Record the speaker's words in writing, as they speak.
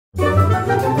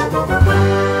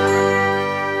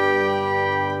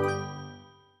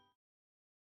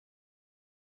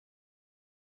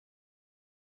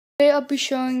today I'll be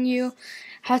showing you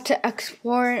how to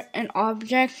export an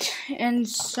object and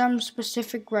some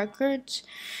specific records,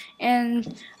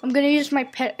 and I'm gonna use my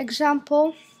pet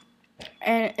example,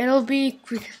 and it'll be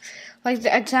like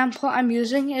the example I'm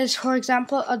using is, for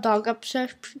example, a dog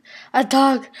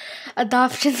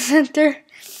adoption center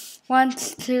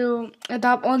wants to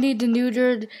adopt only the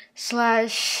neutered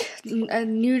slash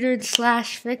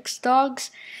fixed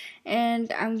dogs,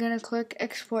 and I'm gonna click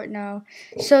export now.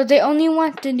 So they only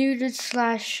want the neutered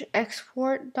slash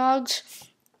export dogs,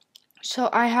 so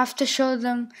I have to show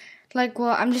them, like,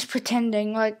 well, I'm just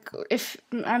pretending, like, if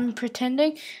I'm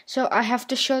pretending, so I have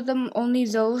to show them only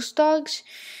those dogs.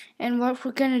 And what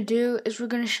we're gonna do is we're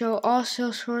gonna show all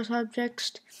Salesforce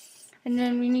objects, and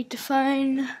then we need to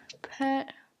find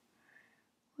pet.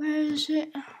 Where is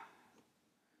it?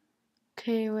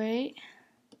 Okay, wait.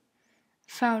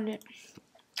 Found it.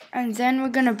 And then we're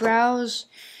gonna browse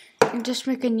and just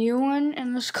make a new one,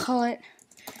 and let's call it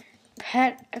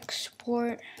pet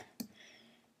export.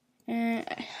 And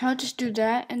I'll just do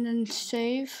that and then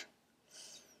save.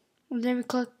 And then we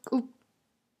click. Oop.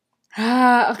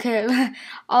 Okay.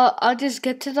 I'll just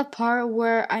get to the part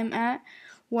where I'm at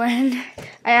when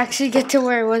I actually get to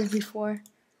where it was before.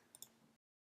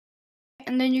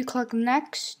 And then you click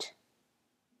next.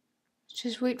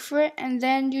 Just wait for it, and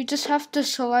then you just have to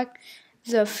select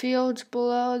the fields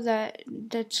below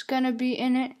that's gonna be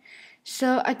in it.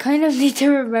 So I kind of need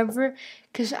to remember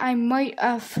because I might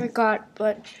have forgot,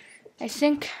 but I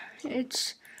think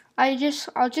it's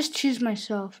I'll just choose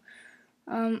myself.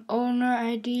 Owner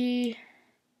ID.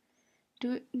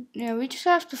 We just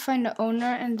have to find the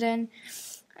owner, and then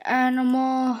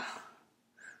animal.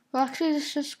 Well, actually,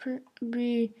 this just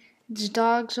be it's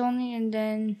dogs only, and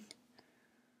then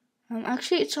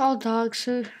actually it's all dogs.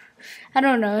 So I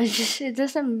don't know. It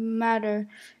doesn't matter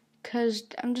because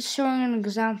I'm just showing an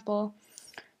example.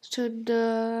 So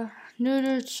the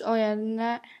neuters. Oh yeah,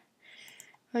 that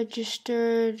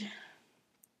registered.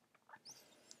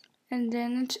 And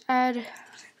then let's add,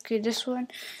 okay, this one.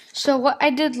 So what I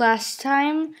did last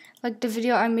time, like the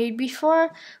video I made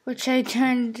before, which we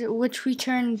turned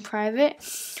private,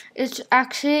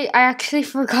 I actually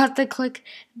forgot to click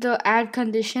the add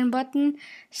condition button.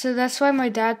 So that's why my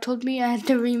dad told me I had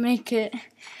to remake it.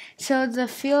 So the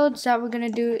fields that we're gonna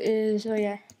do is, oh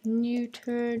yeah,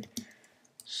 neutered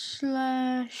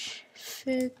slash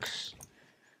fix.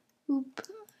 Oop,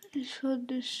 I spelled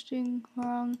this thing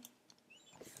wrong.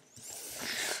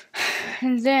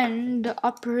 And then the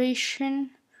operation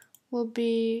will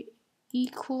be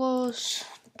equals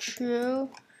true,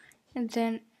 and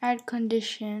then add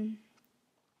condition.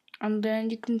 And then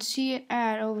you can see it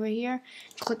add over here.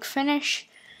 Click finish.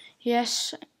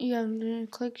 Yes, you have to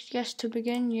click yes to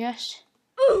begin. Yes.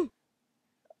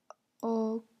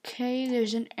 Okay,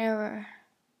 there's an error.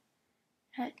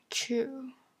 At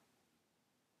true.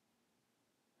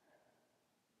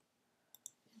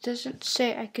 It doesn't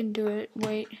say I can do it.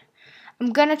 Wait.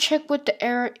 I'm gonna check what the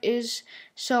error is,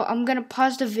 so I'm gonna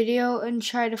pause the video and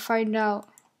try to find out.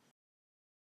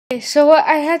 Okay, so what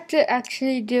I had to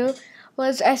actually do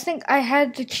was, I think I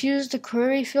had to choose the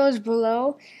query fields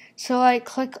below, so I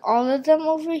click all of them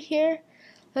over here,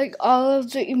 like all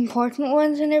of the important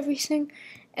ones and everything,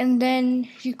 and then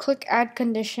you click add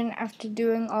condition after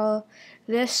doing all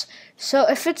this. So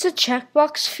if it's a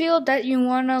checkbox field that you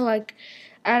wanna like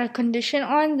add a condition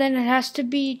on, then it has to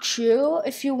be true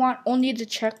if you want only the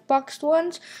checkboxed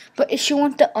ones. But if you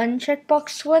want the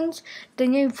uncheckboxed ones,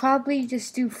 then you probably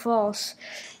just do false.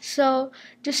 So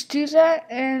just do that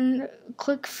and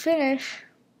click finish,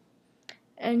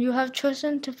 and you have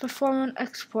chosen to perform an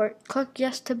export. Click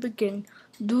yes to begin.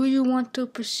 Do you want to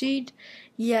proceed?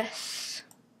 Yes.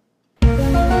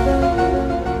 Missing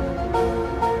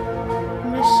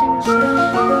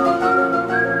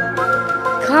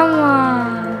Come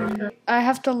on. I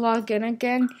have to log in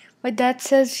again. My dad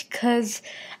says because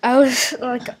I was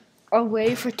like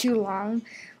away for too long.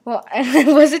 Well, I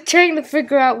wasn't trying to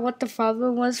figure out what the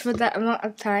problem was for that amount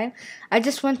of time. I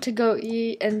just went to go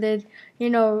eat and then,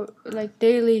 like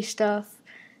daily stuff.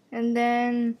 And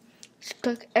then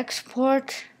click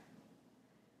export.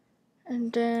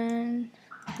 And then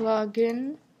log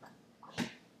in.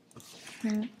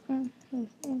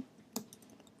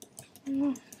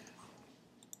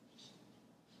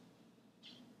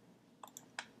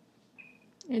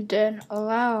 And then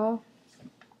allow,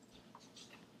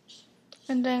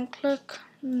 and then click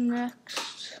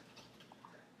next,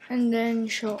 and then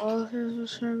show all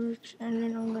servers, and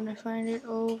then I'm gonna find it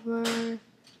over,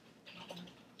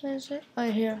 where is it? Oh,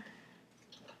 here,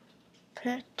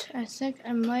 pet. I think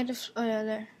I might have, oh yeah,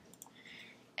 there.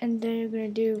 And then you're gonna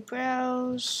do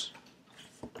browse,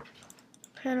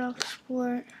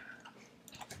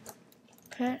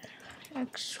 pet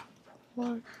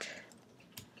export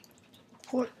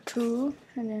port 2,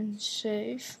 and then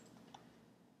save.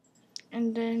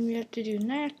 And then we have to do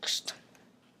next.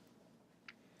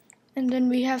 And then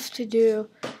we have to do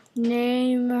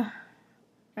name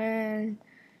and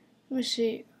let me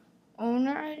see,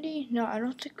 owner ID? No, I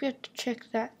don't think we have to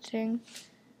check that thing.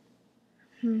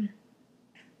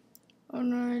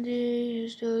 Owner ID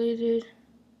is deleted.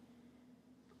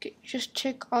 Okay, just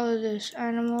check all of this.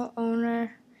 Animal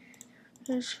owner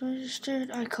is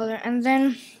registered, eye color, and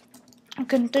then a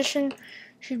condition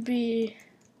should be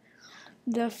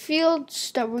the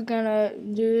fields that we're gonna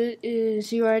do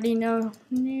is, you already know,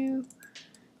 new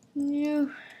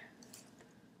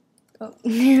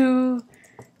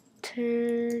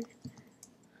third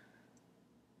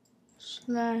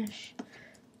slash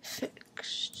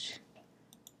fixed,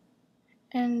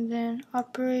 and then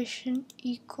operation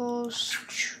equals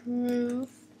true.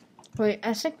 Wait,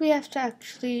 I think we have to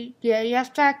actually, yeah, you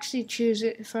have to actually choose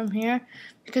it from here,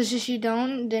 because if you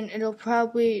don't, then it'll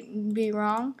probably be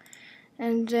wrong.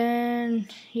 And then,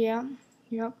 yep,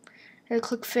 and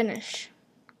click finish.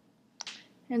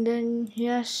 And then,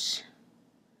 yes.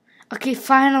 Okay,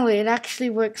 finally, it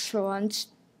actually works for once.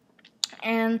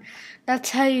 And that's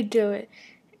how you do it.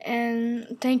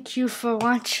 And thank you for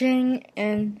watching,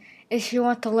 and if you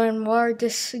want to learn more,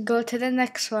 just go to the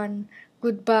next one.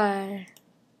 Goodbye.